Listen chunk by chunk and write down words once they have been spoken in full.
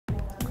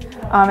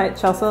At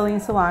Chelsa Alene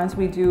Salons,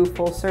 we do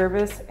full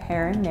service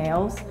hair and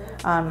nails.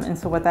 And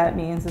so what that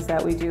means is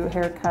that we do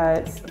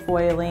haircuts,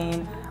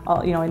 foiling,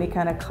 any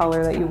kind of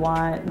color that you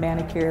want,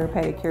 manicure,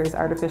 pedicures,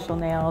 artificial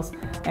nails,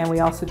 and we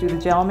also do the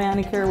gel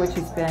manicure, which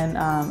has been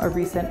a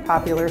recent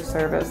popular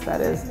service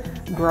that has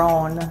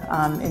grown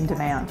in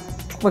demand.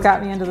 What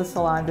got me into the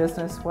salon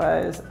business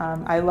was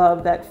I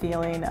love that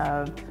feeling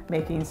of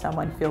making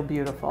someone feel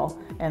beautiful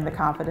and the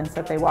confidence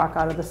that they walk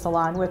out of the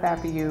salon with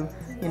after you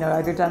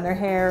either done their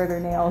hair, their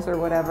nails, or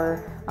whatever,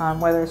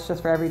 whether it's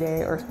just for every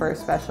day or for a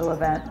special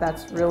event.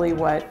 That's really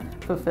what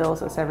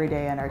fulfills us every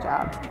day in our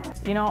job.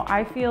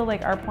 I feel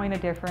like our point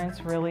of difference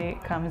really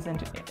comes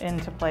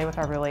into play with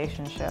our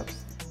relationships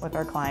with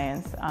our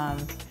clients.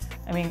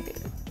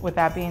 With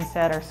that being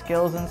said, our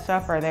skills and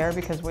stuff are there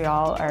because we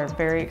all are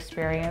very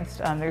experienced.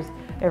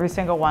 Every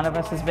single one of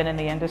us has been in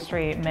the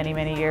industry many,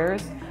 many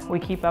years. We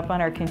keep up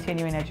on our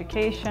continuing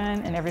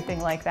education and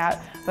everything like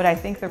that. But I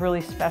think the really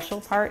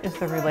special part is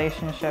the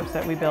relationships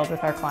that we build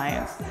with our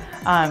clients.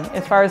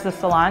 As far as the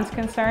salon's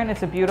concerned,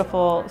 it's a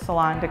beautiful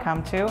salon to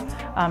come to.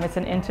 It's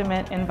an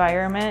intimate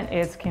environment.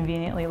 It's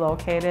conveniently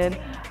located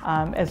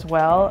as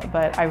well.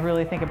 But I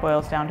really think it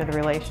boils down to the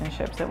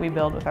relationships that we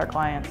build with our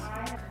clients.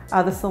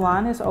 The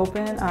salon is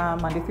open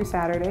Monday through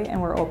Saturday,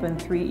 and we're open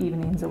 3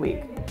 evenings a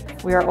week.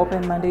 We are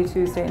open Monday,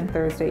 Tuesday, and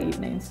Thursday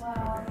evenings.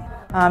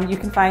 You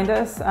can find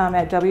us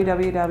at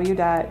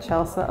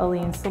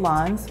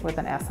www.chelsaalenesalons with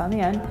an S on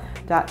the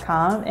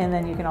end.com, and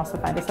then you can also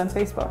find us on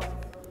Facebook.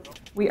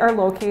 We are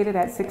located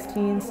at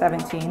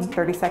 1617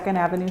 32nd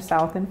Avenue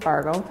South in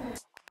Fargo,